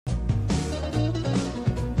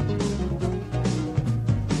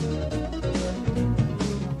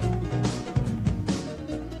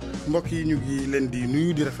mbokk yi ñu ngi leen di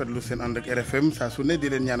nuyu di rafetlu seen ànd ak RFM saa su ne di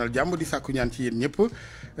leen ñaanal jàmm di sàkku ñaan ci yéen ñëpp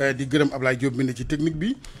di gërëm Ablaye Diop mi ne ci technique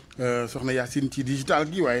bi soxna Yacine ci digital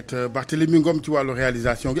gi waaye it Barthélémy Ngom ci wàllu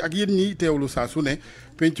réalisation gi ak yéen ñi teewlu saa su ne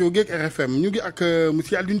penco geeg RFM ñu ngi ak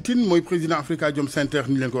monsieur Alioune Tine mooy président Afrikajom Center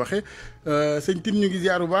ni leen ko waxee sëñ Tine ñu ngi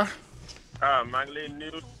ziar bu baax. maa ngi lay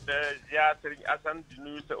nuyu ziar Serigne Assane di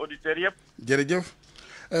nuyu sa auditeurs yëpp. jërëjëf.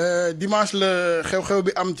 Dimanche la xew-xew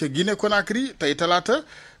bi am ca Guinée Conakry tey talaata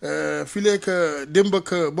fileek démb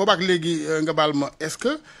ak boobaak léegi nga baal ma est-ce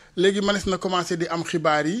que léegi mënees na commencé di am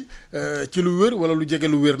xibaar yi ci lu wér wala lu jege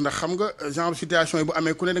lu wér ndax xam nga genre situation yi bu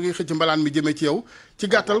amee ku ne da ngay xëcc mbalaan mi jëmee ci yow ci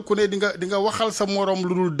gàttal ku ne di nga waxal sa moroom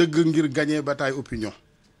lu dul dëgg ngir gagner bataille opinion.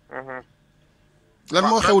 lan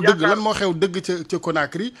moo xew dëgg lan moo xew dëgg ca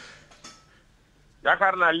Conakry.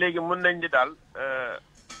 yaakaar naa léegi mën nañ di daal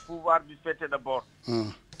pouvoir bi féete d'abord.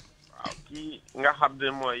 waaw kii nga xam ne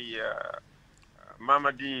mooy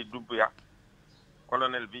Mamadi Doumbouya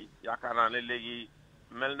colonel bi yaakaar naa ne léegi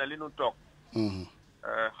mel na li nu toog.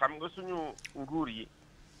 xam nga suñu nguur yi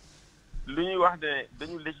lu ñuy wax ne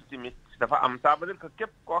dañu légitimiste dafa am ça veut dire que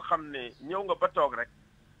képp koo xam ne ñëw nga ba toog rek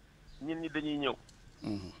nit ñi dañuy ñëw.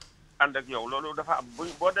 ànd ak yow loolu dafa am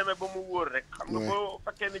boo demee ba mu wóor rek. xam nga boo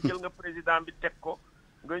fekkee ne jël nga président bi teg ko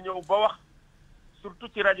nga ñëw ba wax. surtout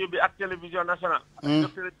ci rajo bi ak télévision nationale.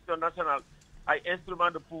 ak télévision nationale ay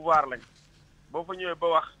instruments de pouvoir lañ. boo fa ñëwee ba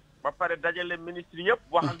wax ba pare dajale ministre yëpp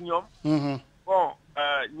wax ak ñoom. bon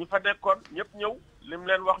ñi fa nekkoon ñëpp ñëw lim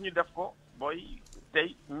leen wax ñu def ko booy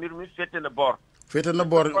tey mbir mi féete na boor. féete na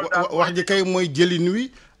boor wax ji kay mooy jëlin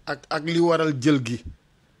wi ak li waral jël gi.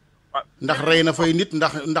 ndax rey na fay nit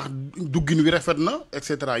ndax duggin wi rafet na et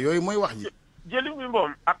cetera yooyu mooy wax ji. jëlin wi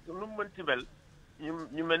moom ak nu mu mënti mel.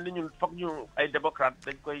 ñu mel ni ñun foog ñu ay démocrate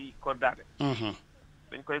dañ koy condamné.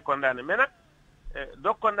 dañ koy condamné mais nag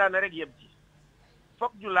doo condamné rek yem ci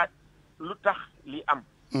foog ñu laaj lu tax li am.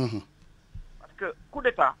 parce que coup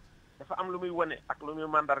d'état dafa am lu muy wane ak lu muy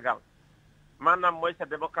mandargaal maanaam mooy sa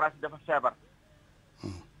démocratie dafa feebar.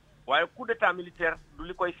 waaye coup d'état militaire du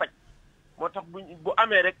li koy faj moo tax bu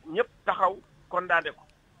amee rek ñëpp taxaw condamné ko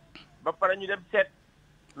ba pare ñu dem seet.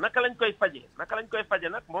 naka lañ koy faje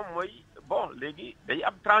nag moom mooy bon léegi day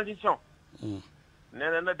am transition.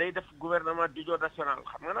 nee na day def gouvernement d'union nationale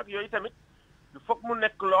xam nga nag yooyu tamit il faut mu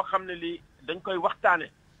nekk loo xam ne lii dañ koy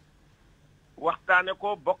waxtaane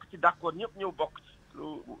ko bokk ci d'accord ñëpp ñëw bokk ci.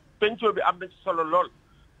 lu penco bi am na ci solo lool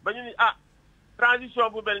ba ñu ni transition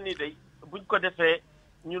bu mel nii day buñ ko defee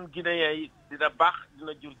ñun Guinéens yi dina baax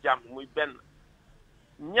dina jur jàmm muy benn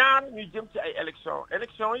ñaar ñuy jëm ci ay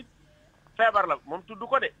élection yi. feebar la moom tudd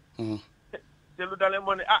ko de. te lu dalee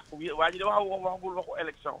moo ne waa ji de waxagul waxu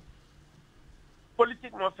élection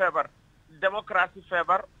politique moo feebar démocratie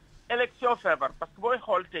feebar élection feebar parce que booy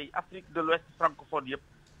xool tey Afrique de l'Ouest francophone yëpp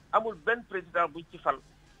amul benn président buñ ci fal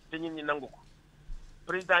te ñun ñi nangu ko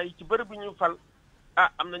président yi ci bëri bu ñu fal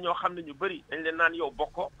am na ñoo xam ne ñu bëri dañ leen naan yow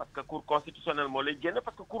bokkoo parce que cour constitutionnelle moo lay génne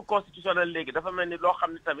parce que cour constitutionnelle léegi dafa mel ni loo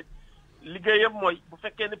xam ne tamit liggéeyam mooy bu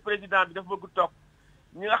fekkee ne président bi dafa bëgg toog.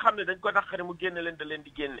 ñi nga xam ne dañ ko naqari mu génne leen da leen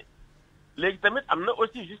di génne léegi tamit am na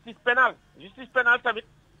aussi justice pénale tamit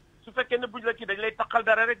su fekkee ne buñ la kii dañ lay taqal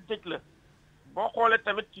dara rek tëj la boo xoolee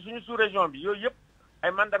tamit ci suñu sous-région bi yooyu yëpp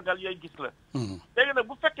ay mandargal yooyu gis la. léegi nag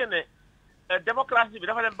bu fekkee ne démocratie bi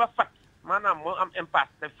dafa dem ba fat maanaam moo am impasse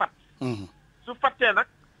te fat. su fattee nag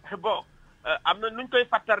bon am na nuñ koy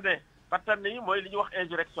fattarne yi mooy li ñuy wax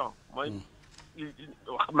insurrection mooy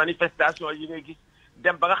manifestation yi ngay gis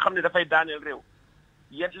dem ba nga xam ne dafay daaneel réew.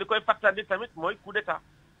 yéen li koy fàttali tamit mooy coup d'état.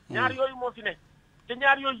 ñaar yooyu moo fi ne te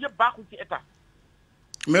ñaar yooyu yëpp baaxul ci état.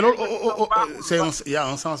 mais loolu il y a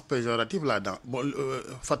un sens péjoratif là-dedans bon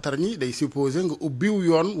fattar ñi day supposé nga ubbiw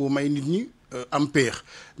yoon wu may nit ñi am péex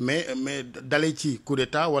mais dalee ci coup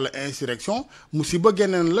d'état wala insurrection musiba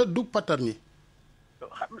geneen la du fattar ñi.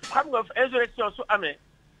 xam nga insurrection su amee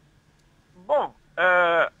bon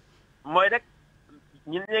mooy rek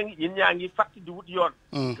ñun ñaa ngi fàtt di wut yoon.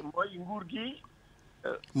 mooy nguur gi.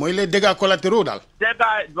 mooy les dégâts collatéraux daal.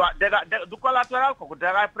 dégâts du collatéral kooku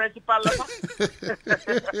dégâts principal la sax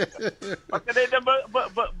parce que day dem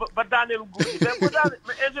ba daaneelu nguur gi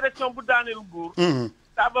mais insurrection bu daaneelu nguur.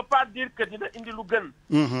 ça veut pas dire que dina indi lu gën.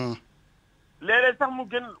 léeg-léeg sax mu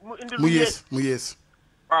indi lu yées mu yées.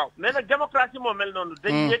 waaw nee na démocratie moo mel noonu.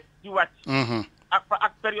 dañ yéeg di wàcc.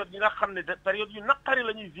 ak période yi nga xam ne période yu naqari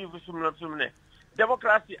la ñuy vivre su mu ne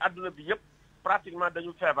démocratie adduna bi yëpp. pratiquement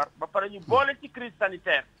dañu feebar ba pare ñu boole ci crise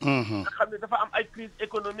sanitaire. nga xam ne dafa am ay crise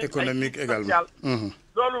économique également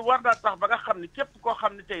loolu war naa tax ba nga xam ne képp koo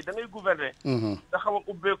xam ne tey da ngay gouverner. nga xaw a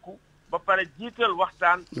ubbeeku ba pare jiital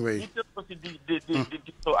waxtaan. oui jiital aussi di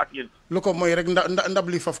diisoo ak yéen. lu ko mooy rek ndab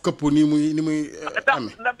li faf këpp ni muy amee.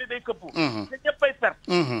 ndab li day këpp. te ñëppay perte.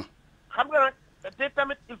 xam nga nag te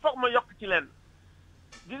tamit il faut que ma yokk ci leen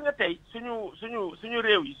gis nga tey suñu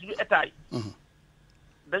réew yi suñu état yi.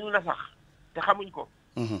 dañu na sax te xamuñ ko.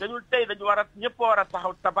 dañu war a ñëpp war a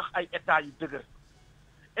taxaw tabax ay état yu dëgër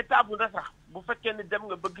état bu na sax bu fekkee ni dem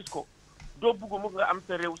nga ba gis ko doo bugg mu nga am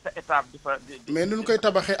sa réew sa état di fa. mais nu ñu koy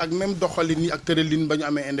tabaxee ak même doxalin yi ak tëralin ba ñu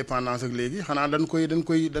amee indépendance ak léegi xanaa dañ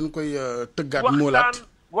koy tëggaat. moolaat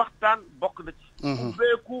waxtaan bokk na ci.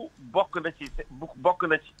 ubbeeku bokk na ci bokk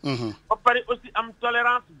na ci. ba pare aussi am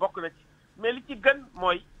tolérance bokk na ci mais li ci gën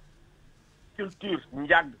mooy culture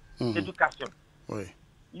njàng. éducation. oui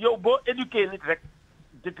yow boo éduquer nit rek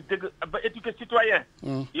dëgg ba éduquer citoyen.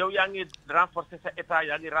 yow yaa ngi renforcer sa état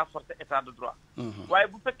yaa ngi renforcer état de droit. waaye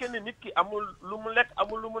bu fekkee ne nit ki amul lu mu lekk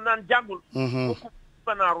amul lu mu naan jàngul. kooku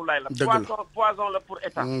banaaru lay la. poison la pour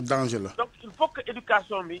état. danger la donc il faut que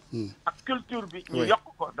éducation bi. ak culture bi. ñu yokk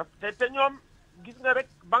ko te ñoom gis nga rek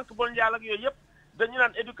banque mondiale ak yooyu yëpp dañu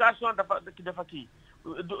naan éducation dafa kii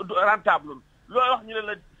du rentable loo wax ñu ne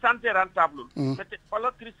la santé rentable. te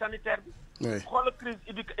xoolal crise sanitaire bi. xoolal crise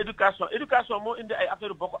éducation moo indi ay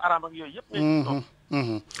affaire Boko Haram ak yooyu yëpp.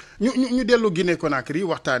 ñu dellu Guinée Conakry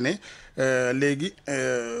waxtaane léegi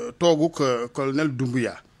tooguk colonel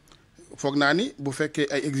Doumbouya foog naa ni bu fekkee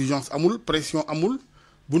ay exigence amul pression amul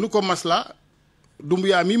bu nu ko masla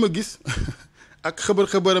Doumbouya mii ma gis ak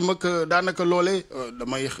xëbëram ak daanaka loolee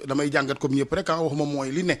damay jàngat comme ñëpp rek waxuma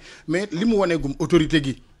mooy li ne mais li mu wane gum autorité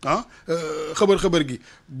gi xëbër gi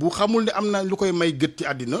bu xamul ne am na lu koy may gët ci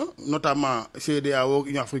àddina notamment CEDEAO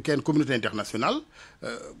Union africaine communauté internationale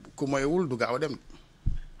ku moywul du gaaw a dem.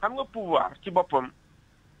 xam nga pouvoir ci boppam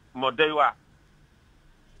moo doy waar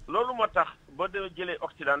loolu moo tax boo dee jëlee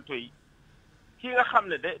occidentaux yi ki nga xam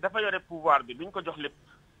ne dafa yore pouvoir bi duñ ko jox lépp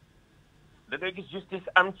da ngay gis justice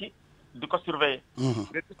am ci di ko surveiller.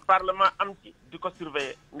 nga gis parlement am ci di ko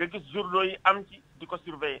surveiller nga gis journaux yi am ci di ko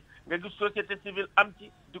surveiller nga gis société civile am ci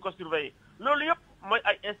di ko surveiller loolu yëpp mooy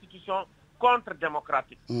ay institution contre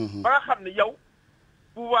démocratique. ba nga xam ne yow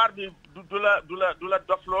pouvoir bi du la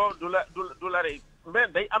dofloo du la rey mais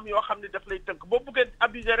day am yoo xam ne daf lay tënk boo buggee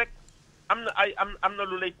abuser rek am na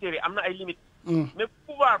lu lay téere am na ay limites. mais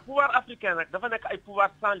pouvoir africain nag dafa nekk ay pouvoir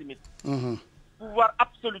sans limite. pouvoir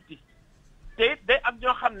absolutiste te it day am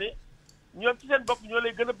ñoo xam ne ñoom ci seen bopp ñoo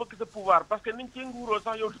lay gën a bëgg sa pouvoir parce que niñ ci nguuroo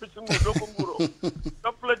sax yow doo ko nguuroo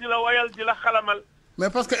topp la di la wayal di la xalamal. mais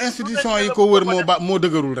parce que institution yi ko wër moo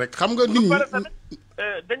dëgërul rek xam nga nit ñi.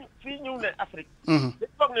 dañ fii ñëw ne Afrique. dañ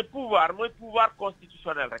foog ne pouvoir mooy pouvoir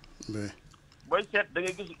constitutionnel rek. booy seet da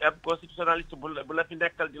ngay gis ab constitutionnaliste bu la fi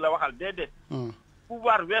nekkal di la waxal déedéet.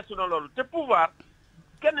 pouvoir weesu na loolu te pouvoir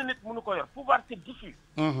kenn nit mënu ko yor pouvoir c'est diffus.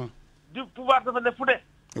 du pouvoir dafa ne fu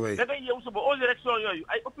ne. da ngay yow suba aux élections yooyu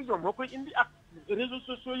ay opinion moo koy indi ak réseaux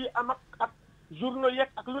sociaux yi am ak journaux yeeg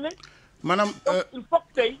ak lu ne. maanaam il faut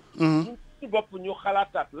que tey. ñu ci bopp ñu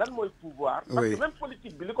xalaataat lan mooy pouvoir. parce que même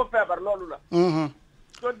politique bi li ko feebar loolu la.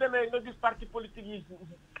 soo demee nga gis parti politique yi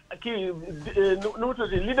kii nu mu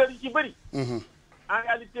tuddee leader yi ci bëri. en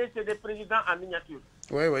réalité c'est des présidents en miniature.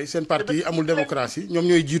 oui seen parti yi amul démocratie ñoom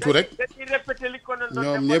ñooy jiitu rek. dañuy répété li ko ne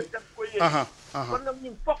ñoom ñëpp kon nag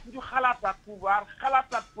ñun foog ñu xalaataat pouvoir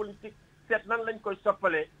xalaataat politique seet nan lañ koy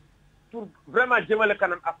soppalee pour vraiment jëmale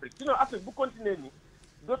kanam Afrique sinon Afrique bu continuer nii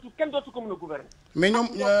kenn dootu ko mën a gouverner. mais ñoom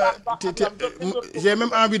j'ai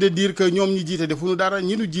même envie de dire que ñoom ñi jiite defuñu dara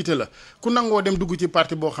ñi ñu jiite la ku nangoo dem dugg ci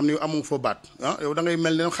parti boo xam ne amu fa baat yow da ngay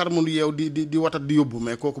mel ne xar mu yeew di watat di yóbbu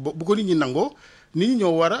mais kooku bu ko nit ñi nangoo nit ñi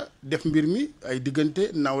ñoo war a def mbir mi ay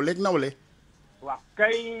diggante nawleeg nawle. waaw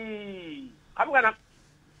kay xam nga nag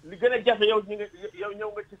li gën a jafe yow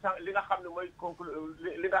ñëw nga ci li nga xam ne mooy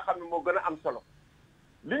li nga xam ne moo gën a am solo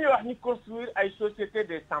li ñuy wax ñu construire ay sociétés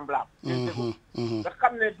des semblables. nga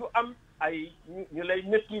xam ne du am ay ñu lay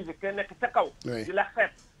maîtriser ke nekk ca kaw. di la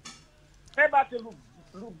xeeb xeebaate lu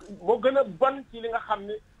moo gën a bon ci li nga xam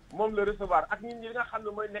ne moom la recevoir ak ñi li nga xam ne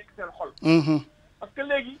mooy nekk seen xol. parce que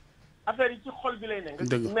léegi affaire yi ci xol bi lay ne.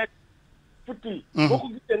 nga gis nekk futti boo ko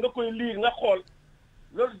gisee nga koy liir nga xool.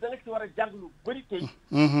 loolu da nga ci war a jàng lu bëri tey.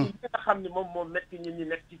 ci nga xam ne moom metti ñi ñi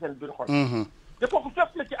nekk ci seen biir xol. te kooku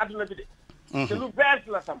fépp la ci àdduna bi de. te lu bees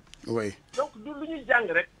la tam. oui donc du lu ñuy jàng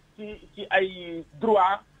rek ci ay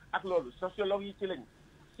droit ak loolu sociologue yi ci lañ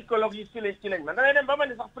psychologue yi ci lañ man da ngay dem ba ma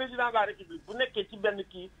ne sax président de la république bu nekkee ci benn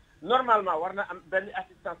kii normalement war na am benn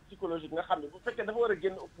assistance psychologique nga xam ne bu fekkee dafa war a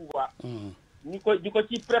génn au pouvoir. ñu ko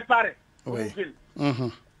ci préparer. oui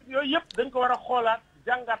yooyu yëpp dañ ko war a xoolaat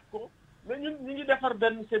jàngaat ko. mais ñun ñu ngi defar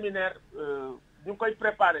benn séminaire ñu ngi koy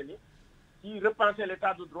préparé ni ci repenser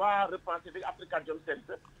l'état de droit repenser bi Africa Jom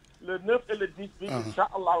Center le 9 et le 10 bi incha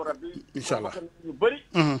allahu rabbi incha allah ñu bëri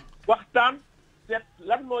waxtaan seet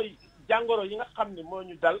lan mooy jàngoro yi nga xam ne moo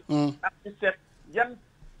ñu dal ak ci seet yan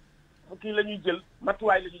kii la ñuy jël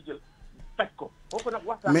matuwaay la ñuy jël faj ko foofu nag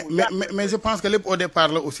waxtaan mais je pense que lépp au départ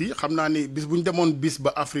la aussi xam naa ni bis bu ñu demoon bis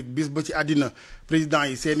ba Afrique bis ba ci àddina président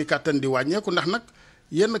yi seeni kàttan di wàññeeku ndax nag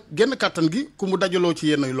genn kàttan gi ku mu dajaloo ci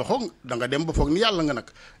yenn loxo da nga dem ba foog ni yàlla nga nag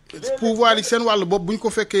pouvoir yi seen wàll bopp bu ñu ko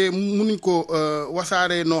fekkee mënuñ ko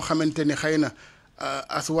wasaaree noo xamante ni xëy na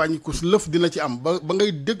as wàññiku lëf dina ci am ba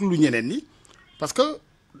ngay déglu ñeneen ñi parce que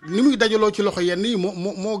ni muy dajaloo ci loxo yenn yi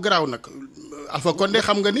moo garaaw nag Alpha Condé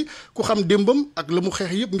xam nga ni ku xam démbam ak la mu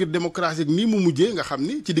xeex yëpp ngir démocratie nii mu mujjee nga xam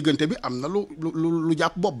ni ci diggante bi am na lu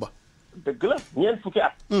jàpp bopp ba. dëgg la ñeent fukki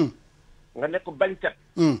at. nga nekk bañkat.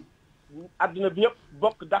 adduna bi yëpp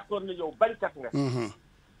bokk d'accord ne yow bañkat nga.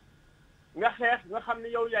 nga xeex nga xam ne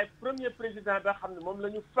yow yaay premier président ba xam ne moom la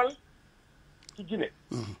ñu fal ci Guinée.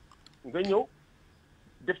 nga ñëw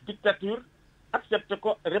def dictature accepter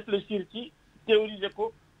ko réfléchir ci théoriser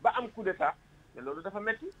ko ba am coup d'état mais loolu dafa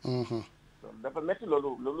metti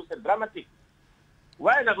loolu c'est dramatique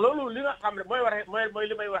waaye nag loolu li nga xam ne mooy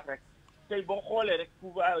li may wax rek tey boo xoolee rek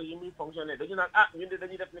pouvoir yi muy fonctionner dañu naan ñun de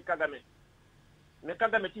dañuy def ni Kagame mais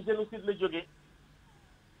Kagame ci génocide la jógee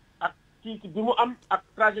ak ci bi mu am ak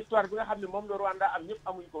trajectoire bi nga xam ne moom la Rwanda am ñëpp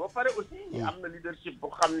amuñ ko ba pare aussi am na leadership boo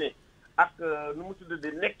xam ne ak nu mu tudd de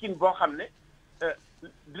nekkin boo xam ne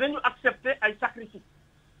dinañu accepter ay sacrifice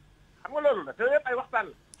xam nga loolu la te yëpp ay waxtaan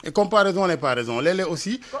la. et comparaison n'est pas raison léeg-léeg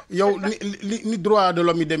aussi yow ni droit de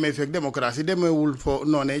l'homme yi demee fekk démocratie demeewul foo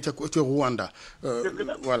noonee ca Rwanda.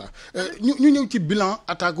 Voilà ñu ñëw ci bilan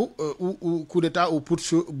attaque ou coup d'état ou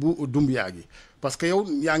putsch bu Doumbouya gi parce que yow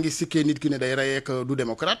yaa ngi sikkee nit ki ne day reyee ak du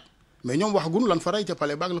démocrate mais ñoom waxaguñ lan fa rey ca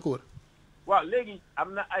palais baag la ko wër. waaw léegi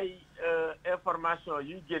am na ay information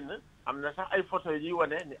yuy génn am na sax ay photos yuy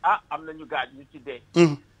wane ni am na ñu gaañ ñu ci dee.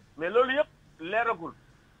 mais loolu yëpp leeragul.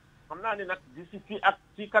 xam naa ni nag d'ici fii ak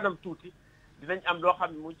ci kanam tuuti dinañ am loo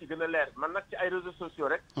xam ne mu ci gën a leer man nag ci ay réseaux sociaux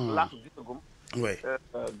rek. laa ko gisagum.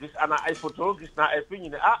 gis ana ay photo gis naa ay fi ñu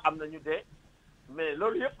ne am na ñu dee mais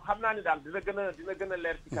loolu yëpp xam naa ni daal dina gën a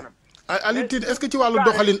leer ci kanam. Aliou Tine est-ce que ci wàllu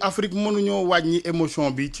doxalin Afrique mënuñoo wàññi émotion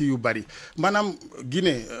bi ci yu bari maanaam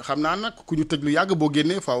Guinée xam naa nag ku ñu tëj lu yàgg boo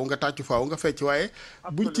génnee faaw nga tàccu faaw nga fecc waaye.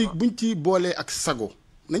 buñ ci boolee ak sago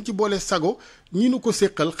nañ ci boolee sago ñi nu ko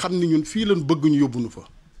séqal xam ni ñun fii lañ bëgg ñu yóbbu nu fa.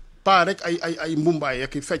 pas rek ay mbumbaay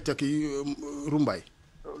ak i fecc ak i rumbaay.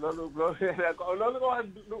 loolu nga wax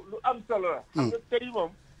lu am solo la. xam nga tey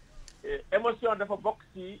moom émotion dafa bokk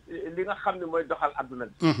ci li nga xam ne mooy doxal adduna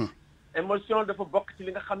bi. émotion dafa bokk ci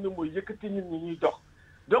li nga xam ne mooy yëkkati nit ñi ñuy dox.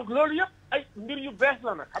 donc loolu yëpp ay mbir yu bees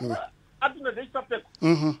la nag. xam nga adduna day soppeeku.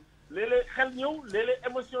 léeg-léeg xel ñëw léeg-léeg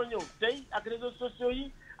émotion ñëw tey ak réseaux sociaux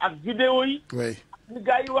yi ak vidéo yi. ni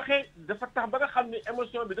gars yi waxee dafa tax ba nga xam ne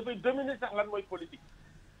émotion bi dafay dominer sax lan mooy politique.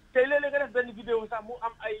 tey léeg-léeg nga def benn vidéo sax mu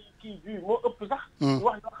am ay kii vue moo ëpp sax.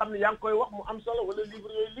 wax yoo xam ne yaa ngi koy wax mu am solo wala livre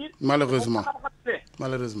yooyu lire.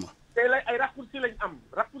 malheureusement. tey lay ay raccourci lañ am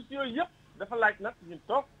raccourci yooyu yëpp dafa laaj nag ñun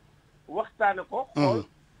toog waxtaane ko. xool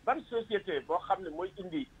ban société boo xam ne mooy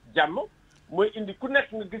indi jàmm mooy indi ku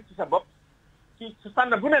nekk nga gis ci sa bopp ci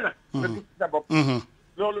fànn bu ne nag. nga gis ci sa bopp.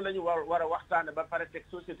 loolu la ñu war a waxtaane ba pare teg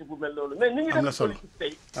société bu mel loolu. mais ni ñu def politique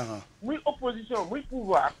tey. muy opposition muy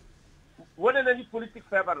pouvoir. wane na ni politique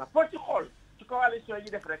feebar na foo ci xool ci coalition yi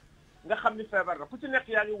def rek nga xam ni feebar na ku ci nekk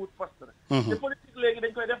yaa ngi wut poste rek. te politique léegi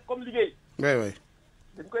dañ koy def comme liggéey.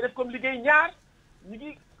 dañ koy def comme liggéey ñaar ñu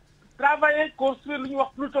ngi travailler construire lu ñuy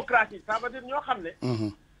wax plutocratie ça veut dire ñoo xam ne.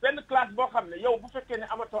 benn classe boo xam ne yow bu fekkee ne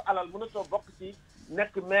amatoo alal mënatoo bokk ci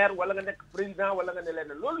nekk maire wala nga nekk président wala nga ne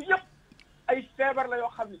leneen loolu yëpp ay feebar la yoo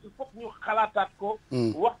xam ne il faut que ñu xalaataat ko.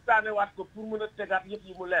 waxtaanewaat ko pour mën a tegaat yëpp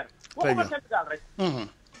yi mu leer. très bien waxuma Sénégal rek.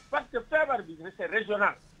 parce que feebar bi c'est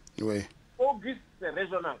régional. foo gis c'est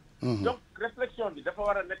régional. donc réflexion bi dafa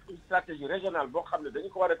war a nekk une stratégie régionale boo xam ne dañu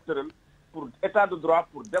ko war a tëral pour état de droit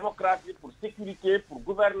pour démocratie pour sécurité pour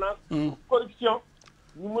gouvernance pour corruption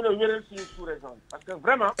ñu mën a wéral suñu sous-région parce que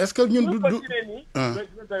vraiment. est-ce que ñun du nii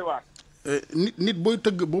dina doy waar. nit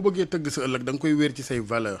boo bëggee tëgg sa ëllëg da nga koy wéer ci say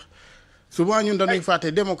valeur souvent ñun dañuy fàtte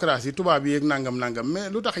démocratie tubaab yi ak nangam mais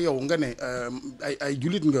lu tax yow nga ne ay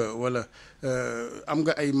julit nga wala am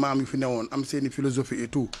nga ay maam yu fi newoon am seeni philosophie et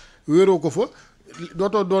tout wéeroo ko fa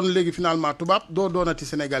dootoo doon léegi finalement tubaab doo doonati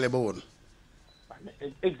sénégalais ba woon.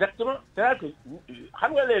 exactement c'est-à-dire que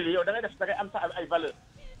xam nga léegi yow da ngay am sa ay valeur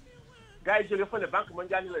gars yi jóge fële banque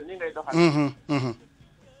mondiale la nii ngay doxal.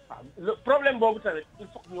 waaw le problème boobu tamit il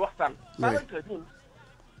faut que ñu waxtaan. parce que ñun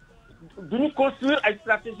duñu construire ay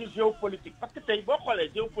stratégie géopolitique parce que tey boo xoolee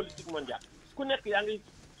géopolitique mondiale ku nekk yaa ngi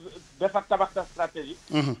defar tabax sa stratégie.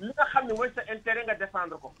 li nga xam ne mooy sa intérêt nga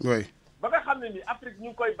défendre ko. oui ba nga xam ne ni Afrique ñu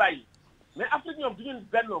ngi koy bàyyi mais Afrique ñoom du ñu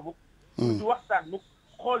bennoo mukk. du waxtaan mukk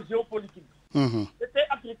xool géopolitique bi. te tey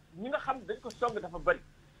Afrique ñi nga xam dañ ko song dafa bëri.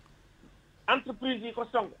 entreprise yi ko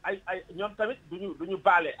song ay ñoom tamit duñu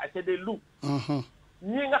baale ay c'est des loups.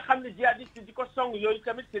 ñii nga xam ne jihadiste di ko song yooyu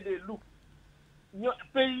tamit c'est des loups. ñoo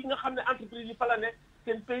pays yi nga xam ne entreprise yi fa la ne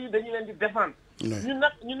seen pays dañu leen di défendre.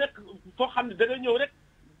 ñu nekk foo xam ne da nga ñëw rek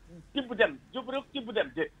tibb dem jub rek tibb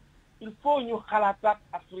dem de il faut ñu xalaataat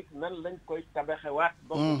Afrique nan lañ koy tabaxewaat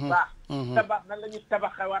ba mu baax. nan la ñuy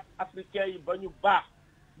tabaxewaat africain yi ba ñu baax.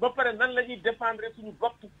 ba pare nan la ñuy défendre suñu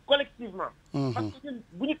bopp collectivement. parce que ñun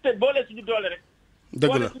bu ñu boolee suñu doole rek. dëgg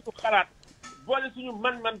la boole suñu xalaat boole suñu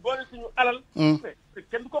man-man boole suñu alal.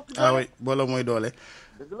 kenn du ko. ah oui boole mooy doole.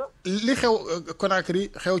 dëgg la li xew Conakry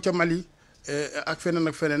xew ca Mali ak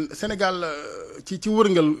feneen Sénégal ci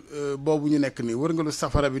wërngal boobu ñu nekk nii wërngalu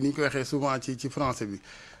safara bi ni ñu koy waxee souvent ci français bi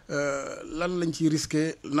lan lañ ciy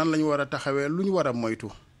risqué nan lañu war a taxawee lu ñu war a moytu.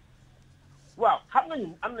 waaw xam nga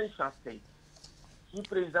ñun am nañ chance tey suñu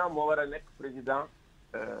président moo war a nekk président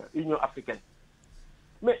Union africaine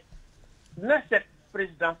mais na seet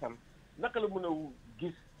président sam naka la mën a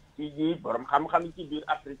gis ci ñi borom xam-xam ci biir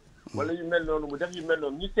Afrique. wala yu mel noonu mu def yu mel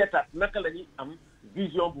noonu ñu seetaat naka la ñuy am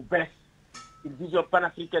vision bu bees une vision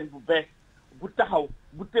panafricaine bu bees bu taxaw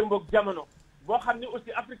bu témboog jamono boo xam ne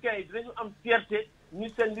aussi africains yi dinañu am fierté ñu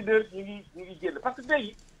seen leader ñu ngi génn parce que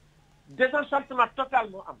tey désenchantement total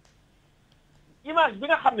moo am image bi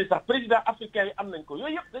nga xam ne sax président africain yi am nañ ko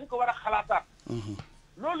yooyu yëpp dañ ko war a xalaataat.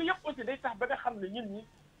 loolu yëpp aussi day tax ba nga xam ne ñun ñi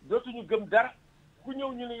dootuñu gëm dara ku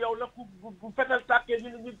ñëw ñu ni yow la ku bu fetal tàkkee ñu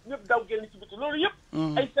ne ñëpp daw génn ci biti loolu yëpp.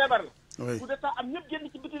 ay feebar la. ku de tax am ñëpp génn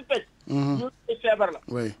ci biti fecc. loolu ay feebar la.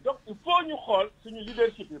 donc il faut ñu xool suñu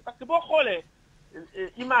leadership yi parce que boo xoolee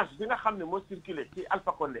image bi nga xam ne moo circulé ci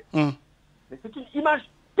Alpha Condé. mais c'est une image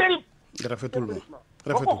terrible. rafetul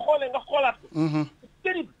boo ko xoolee nga xoolaat ko. c'est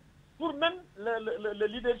terrible pour même le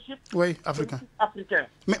leadership. oui africain.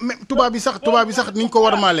 mais tubaab bi sax ni ñu ko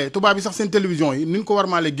war maalee tubaab bi sax seen télévision yi ni ñu ko war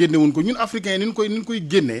maalee génnewuñ ko ñun africain yi ni ñu koy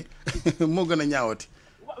génnee moo gën a ñaawati.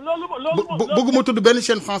 loolu bëgguma tudd benn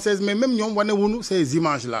chaîne française mais même ñoom wane wuñu ces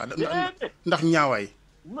images là. ndax ñaawaay.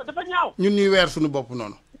 dafa ñaaw. ñun ñuy weer suñu bopp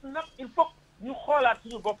noonu. nag il faut ñu xoolaat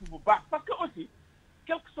suñu bopp bu baax parce que aussi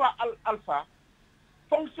quel que soit alpha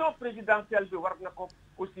fonction présidentielle bi war na ko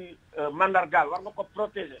aussi mandargaal war nga ko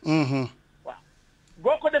protéger. waaw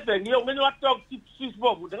boo ko defee yow nga ñëwaat toog ci Suisse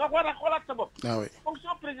boobu da nga war a xoolaat sa bopp. ah oui fonction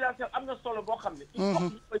présidentielle am na solo boo xam ne. il faut que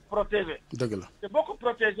ñu koy protéger. dëgg la te boo ko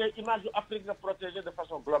protéger image yu Afrique nga protéger de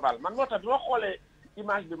façon globale man moo tax bi ma xoolee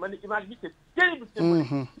image bi ma ne image bi c'est terrible.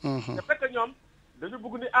 te fekk ñoom dañu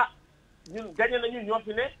bëgg ni ñun gagné nañu ñoo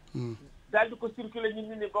fi ne. daal di ko circuler ñun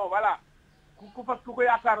ñu ne bon voilà ku ko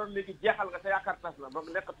yaakaaroon léegi jeexal nga sa yaakaar tas na ba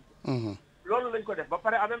nekkatu ko. loolu lañ ko def ba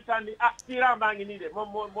pare en même temps ni Iran baa ngi nii de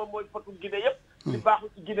moom mooy potu Guinée yëpp. li baaxul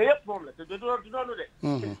ci Guinée yëpp moom la te du noonu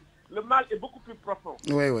de. le mal est beaucoup plus profond.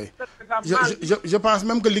 oui je pense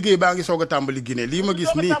même que liggéey baa ngi soog a tàmbali Guinée lii ma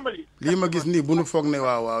gis nii bu nu foog ne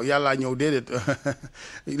waaw yàllaa ñëw déedéet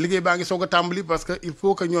liggéey baa ngi soog a tàmbali parce que il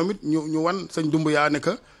faut que ñoom it ñu wan Sëñ Doumbouya ne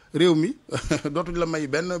que réew mi dootuñ la may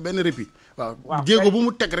benn répit. waaw jéego bu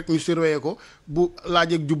mu teg rek ñu surveiller ko bu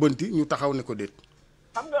laajeeg jubbanti ñu taxaw ne ko déet.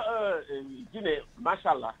 xam nga Guinée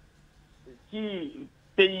macha allah ci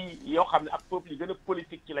pays yoo xam ne ak peuple yi gën a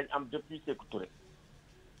politique ci lañ am depuis Sékou Touré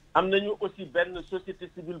am nañu aussi benn société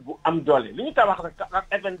civile bu am doole li ñu tabax rek ak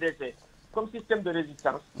FNDC comme système de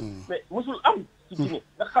résistance. mais mosul am ci Guinée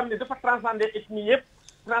nga xam ne dafa transcender ethnie yëpp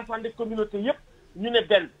transcender communauté yëpp ñu ne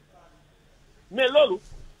benn mais loolu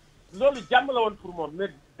jàmm la woon pour moom mais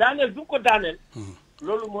daaneel du ko daaneel.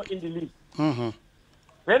 loolu moo indi lii.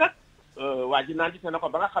 mais nag waa ji naan na ko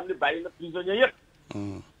ba nga xam ne bàyyi na prisonnier yëpp.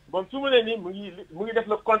 bon su mu ne nii mu ngi def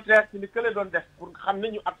le contraire ci li kële doon def pour xam ne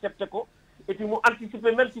ñu accepté ko et puis mu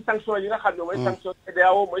anticiper même ci sanction yi nga xam ne mooy sanction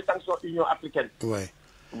CEDEAO mooy sanction Union africaine. oui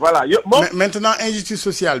voilà moom maintenant injustice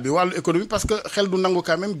sociale bi wàllu économie parce que xel du nangu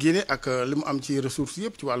quand même Guinée ak li mu am ci ressources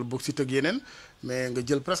yëpp ci wàllu bauxite ak yeneen mais nga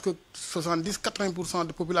jël presque 70-80%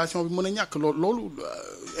 de population bi mën a ñàkk loolu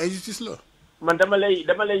injustice la. man dama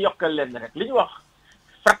lay yokkal leen rek li ñu wax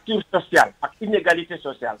fracture sociale ak inégalité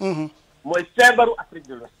sociale. mooy feebaru Afrique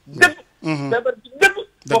de l'Ouest. dëgg. feebar bi dëgg.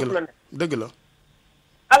 foofu la nekk dëgg la.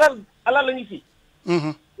 alal la ñu fi.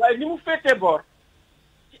 waaye ni mu féetee boor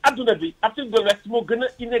ci adduna bi Afrique de l'Ouest moo gën a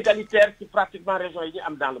inégalitaire ci pratiquement régions yi ñu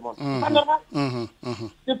am dans le monde. c'est pas normal.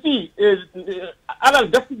 et puis alal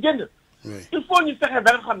daf ci génn. il faut ñu fexe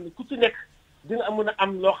ba nga xam ne ku ci nekk di nga mën a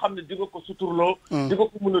am loo xam ne di nga ko suturloo. di nga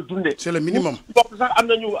ko mën a dundee. c'est le minimum. bopp sax am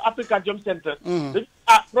nañu Africa Jom Center. dañu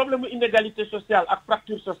problème mu inégalité sociale ak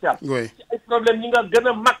fracture sociale. oui ci ay problème ñi nga gën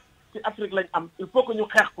a mag ci Afrique lañ am il faut que ñu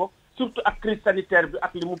xeex ko surtout ak crise sanitaire bi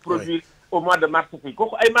ak li mu produire au mois de mars fii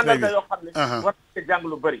kooku ay mandarga yoo xam ne. war na jàng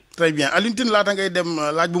lu bëri. très bien Alioune Tine laata ngay dem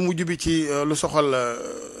laaj bu mujj bi ci lu soxal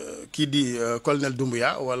kii di colonel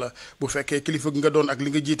Doumbouya wala bu fekkee kilifa gi nga doon ak li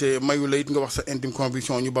nga jiite mayu la it nga wax sa intime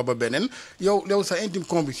conviction ñu baba beneen yow sa intime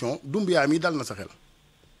conviction Doumbouya mi dal na sa xel.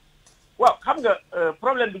 waaw xam nga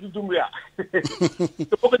problème bi du Doumbouya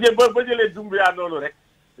boo ko jëlee ba jëlee Doumbouya noonu rek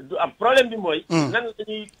du am problème bi mooy. nan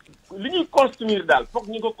lañuy li ñuy construire daal foog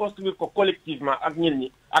ñu ko construire ko collectivement ak ñin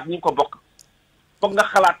ñi ak ñi ko bokk foog nga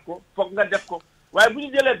xalaat ko foog nga def ko waaye bu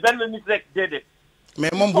ñu jëlee benn nit rek déedéet. mais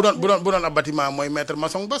moom bu doon ab bâtiment mooy maître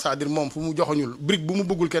maçon ba c'est-à-dire moom fu mu joxoñul brique bu mu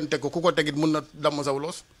bëggul kenn teg ko ku ko tegit mun na damm saw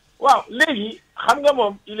loos. waaw léegi xam nga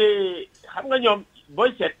moom xam nga ñoom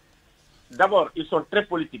booy seet d'abord ils sont très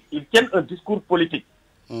politiques ils tiennent un discours politique.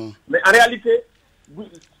 mais en réalité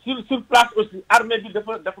sur place aussi armée bi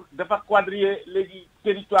dafa quadriller léegi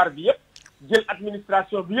territoire bi yëpp jël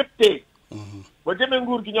administration bi yëpp téye. ba demee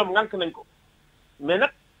nguur gi ñoom ngànk nañ ko mais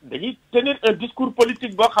nag. dañuy tenir un discours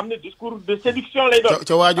politique boo xam ne discours de séduction lay doon.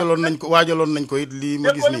 ca waajaloon nañ ko it lii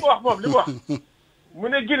ma gis nii li mu wax moom li mu wax mu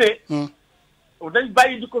ne Guinée. dañ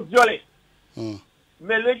bàyyi di ko violer.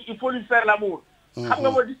 mais léegi il faut lui faire l'amour. xam nga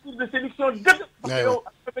mooy discours de séduction dëgg. parce que yow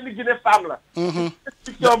dafa ni Guinée femme la.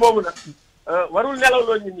 séduction boobu nag warul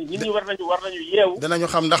nelawloo nit ñi war nañu yeewu. danañu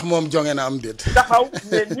xam ndax moom jonge na am déet. taxaw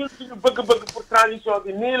mais ñun suñu bëgg-bëgg pour transition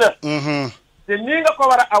bi nii la. te nii nga ko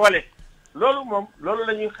war a awale. loolu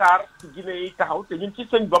la ñuy xaar ci Guinée yi taxaw te ñun ci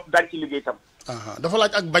seen bopp daañu ci liggéey tam. dafa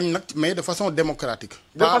laaj ak bañ nag mais de façon démocratique.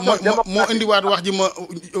 moo indiwaat wax ji ma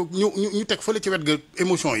ñu teg fële ci wet ga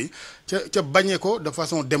émotion yi ca bañee ko de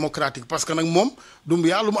façon démocratique parce que nag moom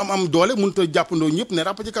Doumbouya lu mu am doole mënut a jàppandoo ñëpp ne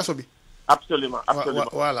ràpp ci kaso bi. absolument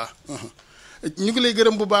voilà. ñu ngi lay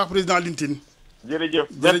gërëm bu baax président Alioune Tine. jërëjëf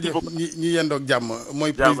ñi yendoog jàmm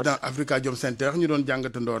mooy président Africa Jom Center ñu doon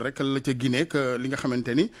jàngatandoor rek la ca Guinée que li nga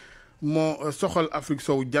xamante ni. moo soxal Afrique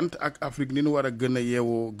sowu jant ak Afrique ni nu war a gën a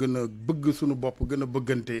yeewoo gën a bëgg suñu bopp gën a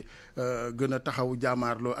bëggante gën a taxaw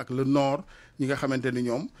jaamaarloo ak le nord ñi nga xamante ni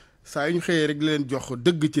ñoom saa yu ñu xëyee rek leen jox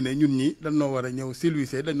dëgg ci ne ñun ñi dañoo war a ñëw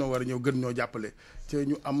silvissé dañoo war a ñëw gën ñoo jàppale ci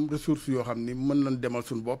ñu am ressources yoo xam ni mën nañ demal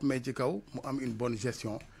suñu bopp mais ci kaw mu am une bonne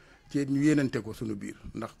gestion ci ñu yéenante ko suñu biir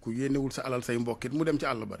ndax ku yéenewul sa alal say mbokkit mu dem ci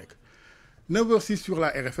àll ba rek 9h06 sur la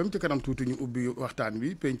RFM ci kanam tuuti ñu ubbi waxtaan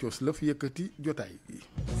wi pencos lëf yëkkati jotaay bi.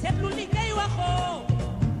 seetlu li ngay waxoo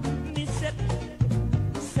ni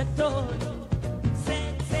setoo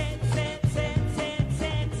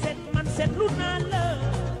seet man seetlu naa la.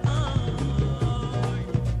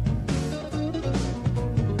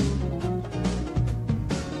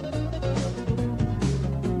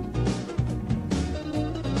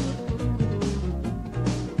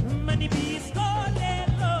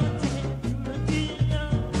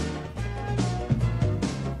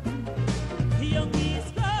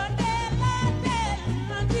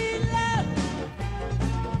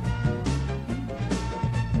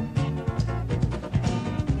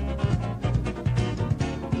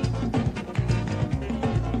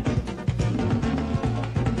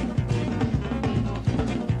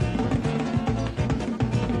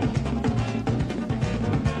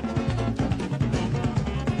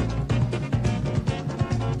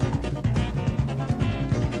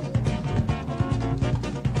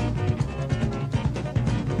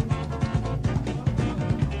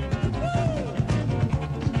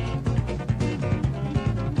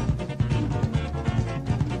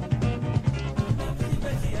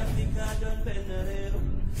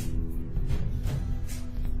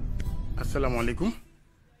 asalaamaaleykum.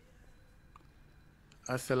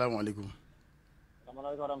 asalaamaaleykum.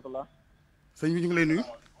 salaamaaleykum wa rahmatulah. sëñ bi ñu ngi lay nuyu.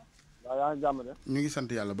 waaw yaa ngi jàmm de. ñu ngi sant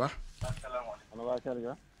yàlla baax. ana waa Kër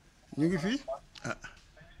ga. ñu ngi fii ah.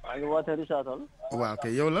 maa ngi woote Richard Toll. waaw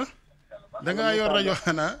kay yow la. da ngaa yor rajo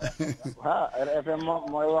xanaa. waaw RFM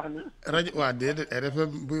mooy wax ni. rajo waa déedéet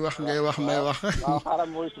RFM buy wax ngay wax may wax. waaw xaaral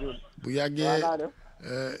mooy suul. bu yàggee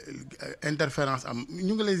interférence am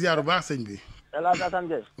ñu ngi lay ziar bu baax sëñ bi. ELHAJ ASSANE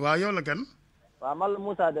GUEYE. waaw yow la kan. waaw man la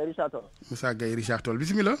Moussa de Richard Toll. Moussa Gueye Richard Toll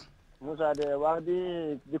bisimilah. Moussa de wax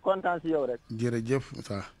di kontaan si yow rek. jërëjëf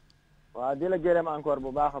Moussa. waaw di la gërëm encore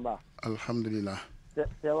bu baax a baax. alhamdulilah.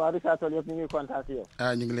 te waa Richard Toll yëpp ñu ngi kontaan si yow.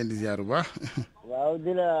 ñu ngi leen di ziar bu baax. waaw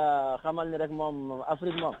di la xamal ni rek moom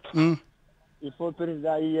Afrique moom. il faut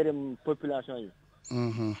président yi yërëm population yi.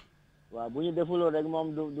 waaw bu ñu defuloo rek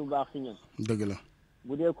moom du baax si ñun. dëgg la.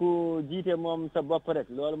 bu dee ku jiite moom sa bopp rek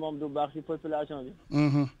loolu moom du baax si population bi.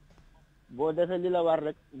 boo defee li la war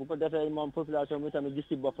rek bu ko defee moom population bi tamit gis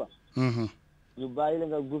ci boppam. ñu bàyyi la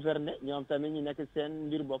nga gouverner ñoom tamit ñu nekk seen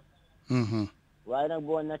mbir bopp. waaye nag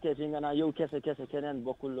boo nekkee fi nga naan yow kese keneen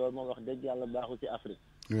bokkul loolu moom wax dëgg yàlla baaxul ci Afrique.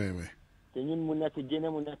 oui. te ñun mu nekk Guinée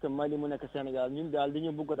mu nekk Mali mu nekk Sénégal ñun daal di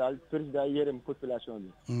ñu bëgg daal président yërëm population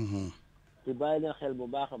bi. te bàyyi leen xel bu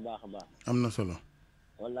baax a baax. am na solo.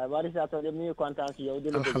 wallaay waa Richard yëpp ñu ngi kontaan ci yow.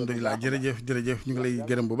 alhamdulilah jërëjëf ñu ngi lay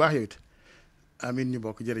gërëm bu baax yow it. amiin ñu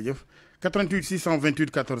bokk jërëjëf. 88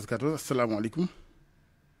 628 14 14 asalaamaaleykum.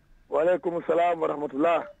 waaleykum salaam wa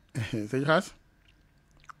rahmatullah. sëñ Xaas.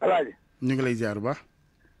 alaaji. ñu ngi lay ziar bu baax.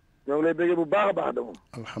 ñoo ngi lay bëggee bu baax a baax de moom.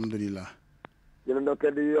 alhamdulilah. jërë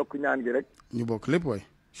ndokkeel di yokk ñaan gi rek. ñu bokk lépp waay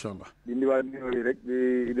incha allah. di indiwaat nuyoo yi rek di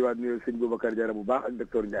indiwaat nuyoo sëñ Boubacar Diarra bu baax ak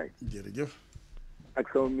docteur Ndiaye. jërëjëf. ak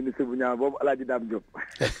sama ministre bu ñaan boobu Alaaji Dame Diop.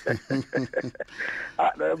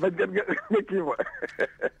 ah bañ nga kii ma.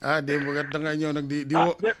 démb nga da nga ñëw nag di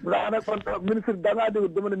woo. ministre da ngaa déglu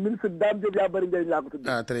dama ne ministre Dame Diop yaa bëri njëriñ laa ko tudd.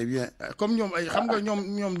 très bien comme ñoom ay xam nga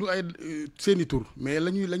ñoom du ay seeni tur mais la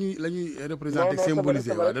ñuy représenté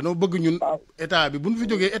symboliser waaw danoo bëgg ñun état bi bu ñu fi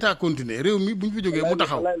jógee état continuer réew mi bu ñu fi jógee mu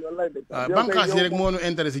taxaw. waaw bànqaas yi rek moo ñu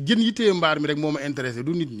intéressé jën yi téye mbaar mi rek moo ma intéressé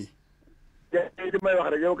du nit ñi. li may wax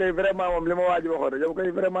rek yow koy vraiment moom li ma waaj waxoon rek yow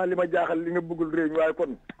koy vraiment li ma jaaxal li nga bëggul réew mi waaye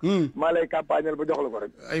kon maa lay campagnal ba jox la ko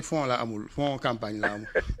rek ay fonds la amul fonds campagne la amul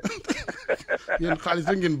yéen xaalis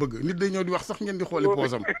rek ngeen bëgg nit day ñëw di wax sax ngeen di xooli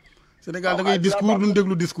poosam Sénégal da ngay discours duñ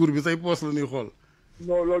déglu discours bi say poos la ñuy xool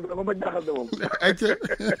non loolu dama ma jaaxal de moom ay ca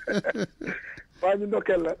waa ñu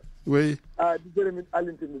ndokkeel la oui di jërëm it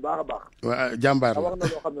Alioune bu baax a baax waa jàmbaar la wax na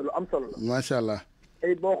loo xam ne lu am solo la macha allah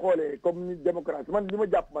tey boo xoolee comme ni démocratie man li ma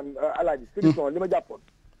jàpp man alaaji solution li ma jàppoon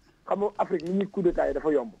xam nga Afrique ni ñuy coup d'état yi dafa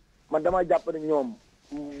yomb man damaa jàpp ne ñoom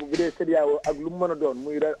bu dee CEDEAO ak lu mu mën a doon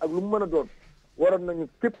muy ak lu mu mën a doon waroon nañu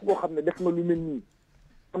képp koo xam ne def nga lu mel nii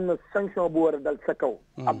am na sanction bu war a dal sa kaw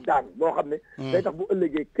ab daan boo xam ne day tax bu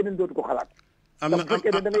ëllëgee keneen dootu ko xalaat am na bu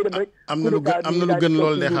fekkee ne da ngay dem rek am na lu gën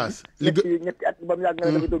loolu de xaas ñetti at ba mu yàgg nga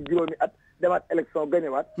ne dafay toog juróomi at demaat élection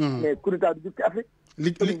gañewaat mais coup d'état du jub ci Afrique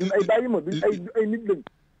duñ ay bàyyi ma duñ ay nit lañ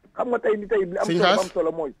xam nga tey li am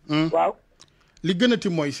solo mooy waaw li gënati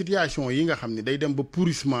mooy situation yi nga xam ne day dem ba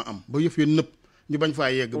pourrissement am ba yëf ya nëpp ñu bañ faa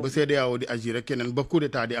yegg ba CEDEAO di agir ak keneen ba coup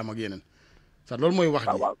d'état di am ak yeneen sax loolu mooy wax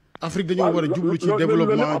ji Afrique dañoo war a jublu ci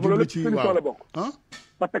développement jublu ci waaw la bokk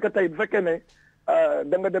parce que tey bu fekkee ne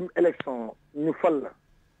da nga dem élection ñu fal la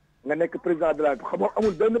nga nekk président de la République xam nga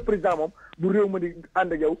amul benn président moom bu réew ma di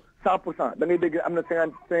ànd ak yow 100% da ngay dégg am na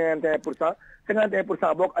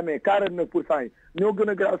 51% boo ko amee 49% yi ñoo gën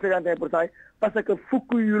a garaaw 51% yi parce que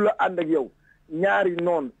fukk yu la ànd ak yow ñaari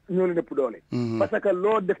noonu ñoo leen ëpp doole. parce que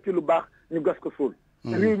loo def ci lu baax ñu gas ko suul.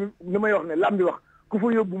 réew mi ni may wax ne lam bi wax ku fa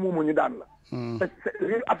yóbbu moomu ñu daan la. parce que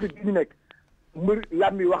réew Afrique bi ñu nekk mbër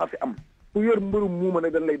lam bi wax a fi am. ku yor mbërum muuma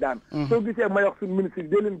nag dañ lay daan soo gisee may wax suñu ministre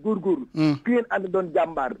dee leen góorgóorlu ki ngeen ànd doon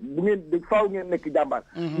jàmbaar bu ngeen faaw ngeen nekk jàmbaar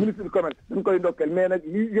ministre du commerce dañ koy ndokkeel mais nag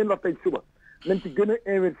lii ngeen wax tey suba nañ ci gën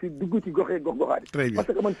a investir dugg ci goxee goxaat yi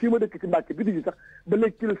parce que man fii ma dëkk ci Mbàkke bi di sax ba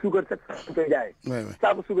léegi kilo suukar 700 koy jaayee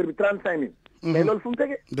saako suukar bi 35 000 mais loolu fu mu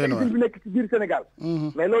tege usine bi nekk ci biir Sénégal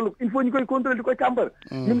mais loolu il faut ñu koy contrôler di koy càmbar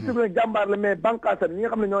ministre bi nag jàmbaar la mais banqaasam ñi nga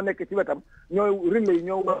xam ne ñoo nekk ci wetam ñooy relais yi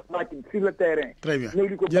ñoo war a wàcc sur le terrain ñëw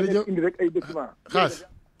di ko bañ indi rek ay documents xaas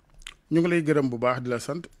ñu ngi lay gërëm bu baax di la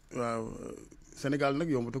sant waaw Sénégal nag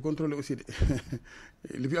yomb te contrôler aussi de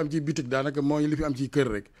li fi am ci bitik daanaka mooy li fi am ci kër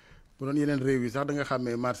rek bu doon yeneen réew yi sax da nga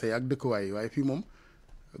xàmmee marché yi ak dëkkuwaay yi waaye fii moom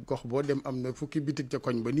gox boo dem am na fukki bitik ca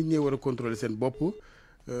koñ ba nit ñee war a contrôler seen bopp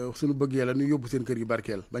suñu bëggee la ñu yóbbu seen kër yi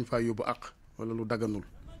barkeel bañ faa yóbbu àq wala lu daganul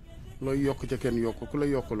looy yokk ca kenn yokk ku la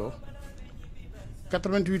yokkuloo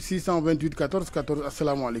 88 628 14 14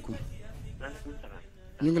 asalaamaaleykum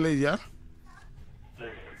ñu ngi lay ziar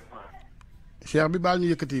cheikh bi baal ñu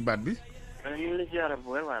yëkkati baat bi ñu ngi lay ziar bu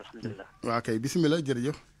wér waa alhamdulilah waa kay bisimilah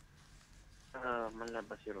jërëjëf man la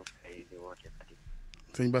Basirou Faye di woote Fatick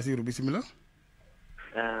sëñ Basirou bisimilah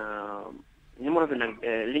numéro bi nag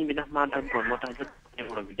ligne bi daf maa daggoon moo tax jot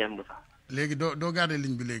numéro bi démb sax léegi doo garder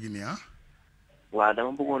ligne bi léegi nii waaw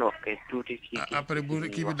dama bëggoon a wax kay tuuti kii après bu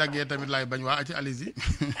kii bi daggee tamit laay bañ waa ci allez-y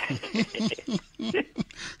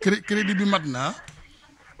crédit bi mat na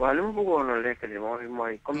waaw li ma bëggoon a lekk li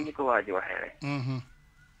mooy comme ni ko waa ji waxee rek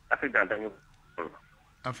Afrique daal dañu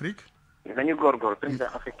Afrique dañu góorgóorlu président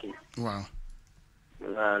Afrique yi waaw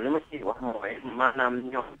li ma ci wax mooy maanaam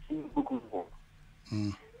ñoom suñu bëggum ko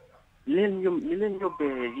li leen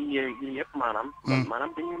yóbbee lii yëpp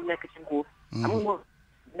maanaam dañu nekk ci nguur xam nga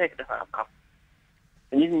nekk dafa am xam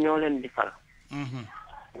nit ñi ñoo leen di fal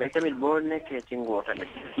mais tamit boo nekkee ci nguur tamit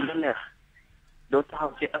lu neex doo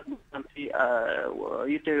taxaw ci ak am ci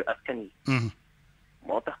yitteyu askan yi.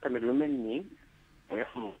 moo tax tamit lu mel nii mooy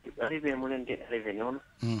xam arrivé mu leen di arrivé noonu.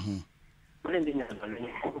 mu leen di ñaanal lu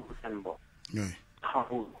ñu ko seen bopp.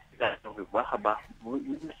 taxawu situation bi bu baax a baax bu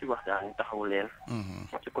ñu si wax daal ñu taxawu leen.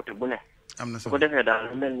 ci côté bu ne. am na su ko defee daal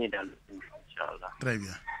lu mel nii daal incha allah. très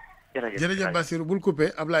bien. jërëjëf Bassirou bul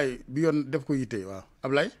coupé Ablaye bi yoon def ko yitte waaw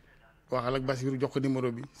Ablaye waxal ak Bassirou jox ko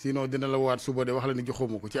numéro bi sinon dina la waat suba de wax la ni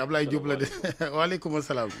joxuma ko ci Ablaye Diop la de waaleykum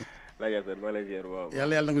salaam.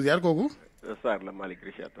 yàlla na ko ziar kooku. Sarr la Malick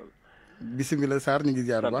Richard Toll. bisimilah Sarr ñu ngi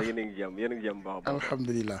ziar bu baax yéen a ngi jàmm yéen a ngi jàmm baax a baax.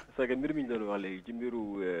 alhamdulilah. parce que mbir mi ñu doon wax léegi ci mbiru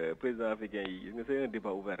président africain yi gis nga c'est un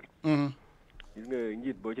débat ouvert. gis nga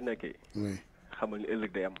njiit boo ci nekkee. oui xamal ni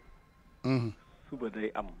ëllëg day am. suba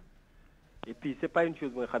day am. et puis c'est pas une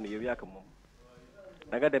chose ba nga xam ne yow yaa ko moom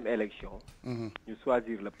da nga dem élection. ñu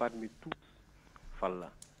choisir la parmi tous fal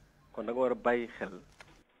la kon da nga war a bàyyi xel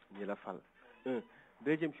ñi la fal.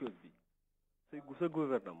 deuxième chose bi sa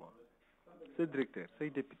gouvernement sa directeur say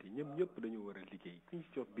député ñëpp dañu war a liggéey ku ñu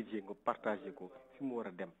jox budget nga partagé ko fi mu war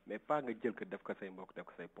a dem mais pas nga jël ko def ko say mbokk def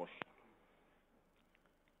ko say poche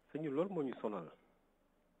sañu loolu moo ñu sonal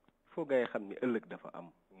foo gaa yi xam ni ëllëg dafa am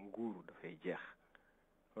nguuru dafay jeex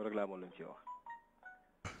loolu rek laa moom lañ ci wax.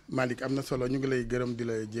 Malick am na solo ñu ngi lay gërëm di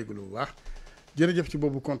la jégalu bu baax jërëjëf ci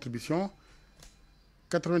boobu contribution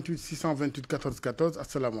 88 628 14 14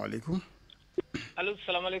 asalaamaaleykum. allo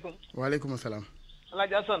salaamaaleykum. waaleykum salaam. El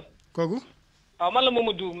Hadj Assane. kooku. waaw man la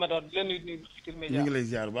Mamadou Medor di leen nuyu Futurs Médias. ñu ngi lay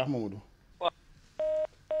ziar bu baax Mamadou. waaw.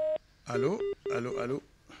 allo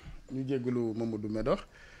ñu jégalu Mamadou Medor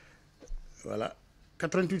voilà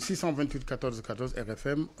 88 628 14 14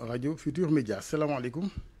 RFM rajo Futurs Médias salaamaaleykum.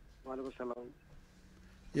 waaleykum salaam.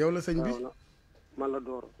 yow la sëñ bi. man la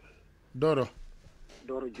Doro. Doro.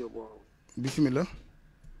 Doro Diop waaw. bisimilah.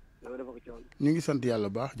 na nga def ak coono. ñu ngi sant yàlla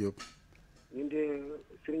baax Diop. ñun de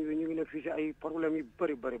sëriñ bi ñu ngi nekk fii si ay problème yu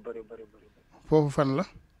bëri. foofu fan la.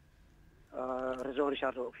 région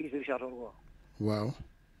Richard Toll fii si Richard Toll waaw. waaw.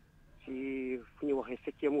 si fu ñu waxee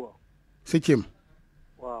 7e waaw. 7e.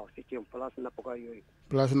 waaw 7e place nappukaay yooyu.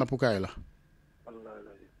 place nappukaay la.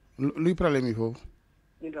 wallaahi. luy problème yi foofu.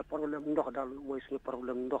 ñun daal problème ndox daal mooy suñu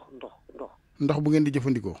problème ndox. ndox bu ngeen di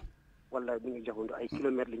jëfandikoo. wallaahi bu ñuy jëfandikoo ay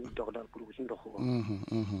kilomètres la ñuy dox daal pour si ndox waaw.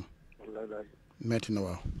 wallaahi. metti na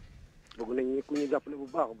waaw. bëgg nañ ñi ku ñu jàppale bu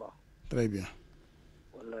baax a baax. très bien.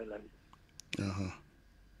 wallaahi.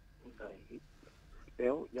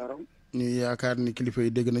 yow jaaram. ñu yaakaar ni kilifa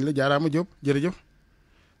yi dégg nañ la jaaraama Diop jërëjëf.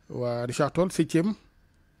 waa Richard Toll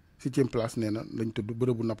 7e place nee na lañ tudd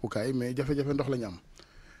bërëbu nappukaay mais jafe-jafe ndox la ñu am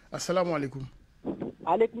asalaamaaleykum.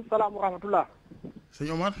 aleykum salaam wa rahmatullah.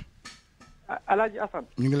 sëñ Omar. El Hadj Assane.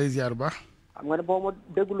 ñu ngi lay ziar bu baax. xam nga ne boo ma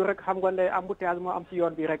déglu rek xam nga ne embouteillage moo am si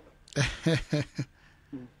yoon bi rek.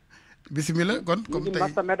 bisimilah kon comme tey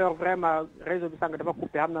Massa Medor vraiment réseau bi sànq dafa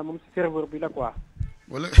coupé xam naa moom si serveur bi la quoi.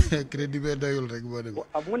 wala crédit bee doyul rek boo demee.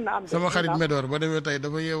 mun na am sama xarit Medor ba demee tey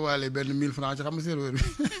dafa yeewaale benn 1000 francs ci xam nga serveur bi.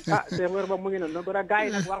 serveur ba mu ngi noonu donc gars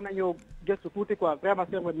yi nag war nañoo gëstu tuuti quoi vraiment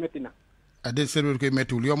serveur bi métti na. déet serveur koy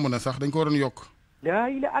méttiwul yomb na sax dañ ko waroon yokk.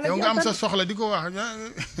 yow nga am sa soxla di ko wax.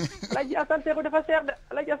 Alaaji Assane serveur dafa seer de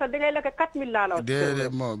Alaaji Assane da ngay lekk 4000 laa la wax.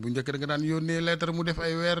 déedéet moo bu njëkk da nga daan yónnee lettre mu def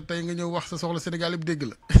ay weer tey nga ñëw wax sa soxla Sénégal yëpp dégg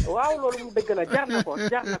la. waaw loolu mu dëgg la jar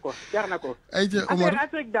na ko. ay ca Omar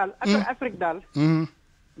affaire Afrique daal.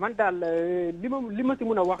 man daal li ma si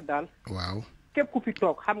mun a wax daal. waaw. képp ku fi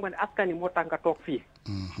toog xam nga ne askan wi moo tax nga toog fii.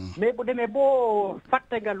 mais bu demee boo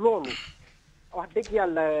fàtte nga loolu. wax dëgg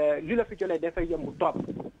yàlla li la fi jëlee dafay yomb topp.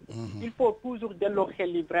 il faut toujours delloo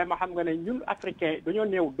xel yi vraiment xam nga ne ñun africain dañoo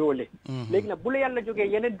néew doole. léegi nag bu la yàlla jógee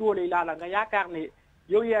yeneen doole yi laa la nga yaakaar ne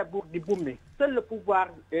yow yaa buur di bummi seul le pouvoir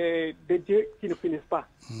de Dieu qui ne finit pas.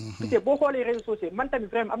 parce que boo xoolee réseaux sociaux man tamit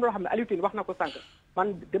vraiment am na loo xam ne Aliou Tine wax na ko sànq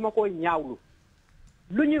man dama koy ñaawlu.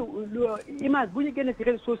 image bu ñu génnee ci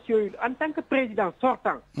réseaux sociaux yi en tant que président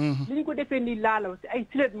sortant. li ñu ko defee nii laala ci ay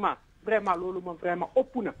traitement vraiment loolu moom vraiment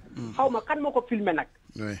ëpp na. xaw ma kan moo ko filmé nag.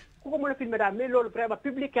 ku ko mën a filmé daal mais loolu vraiment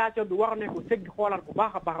publication bi war nañ ko sëgg xoolal bu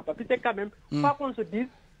baax a baax parce que quand même. quoi qu'on se dise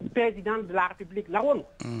président de la république la woon.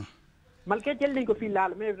 malgré jël nañ ko fii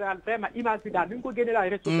laal mais vraiment image bi daal ni ñu ko génnee daal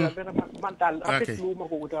réseaux sociaux vraiment man daal rafetlu ma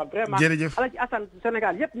ko wutal vraiment. jërëjëf Alaaji Assane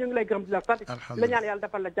Sénégal yëpp ñu ngi lay gërëm di la sant. la ñaan yàlla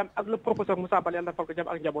defal la jàmm ak le professeur Moussa Bal yàlla defal ko jàmm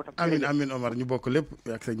ak njabootam. amiin Omar ñu bokk lépp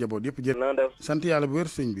ak sa njaboot yëpp jërëjëf. na def sant yàlla bu wér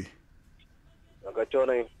sëñ bi. naka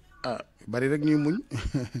coono yi. bari rek ñuy muñ.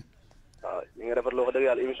 waaw ñu ngi rafetlu wax dëgg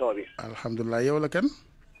yàlla émission bi. alhamdulilah yow la kan.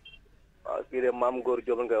 waaw kii de Maam Góor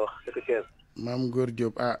Diop nga koy wax dëkk Thiès. Maam Góor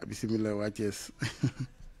Diop bisimilah waa Thiès.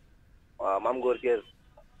 waaw Maam Góor Thiès.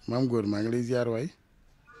 Maam Góor maa ngi lay ziar waay.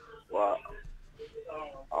 waaw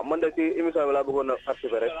waaw man de ci émission bi laa bëggoon a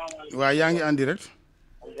participer rek. waaw yaa ngi en direct.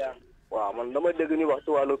 waaw man damay dégg ñu wax ci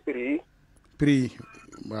wàllu prix yi. prix yi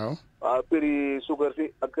waaw. waaw prix yi suukar si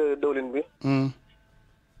ak dëwlin bi.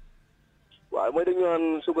 waaw mooy dañu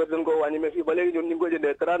naan suukar dañ ko wàññi mais fii ba léegi ñun ñu ngi koy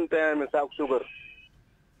jëndee 31000 saako suukar.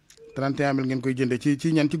 31000 ngeen koy jëndee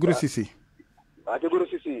ci ñan ci grossiste yi. waaw ci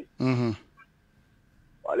grossiste yi.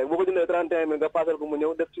 waaw léegi boo ko jëndee 31000 nga paasal ko mu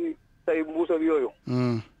ñëw def ci say mbuus ak yooyu.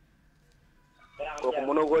 kooku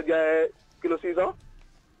mënoo koo jaayee kilo 600.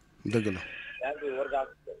 dëgg la.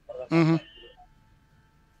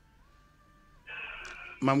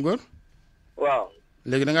 maam góor. waaw.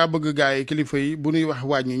 léegi da ngaa bëgg gars yi kilifa yi bu ñuy wax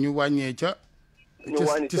wàññi ñu wàññee ca.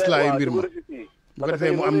 ci slaayu mbir ma bu ko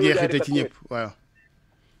defee mu am njeexite ci ñëpp waaw.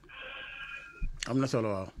 am na solo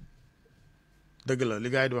waaw. dëgg la li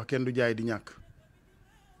gars yi di wax kenn du jaay di ñàkk.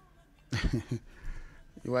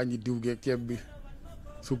 ñu wàññi diw geeg ceeb bi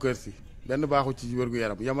suukar si benn baaxu ci wér gu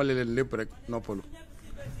yaram yamale leen lépp rek noppalu.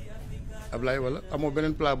 Ablaye wala amoo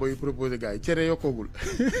beneen plat booy proposé gars yi cere yokkoogul.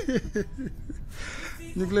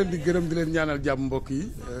 ñu ngi leen di gërëm di leen ñaanal jàmm mbokk yi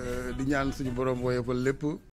di ñaan suñu borom woyofal lépp.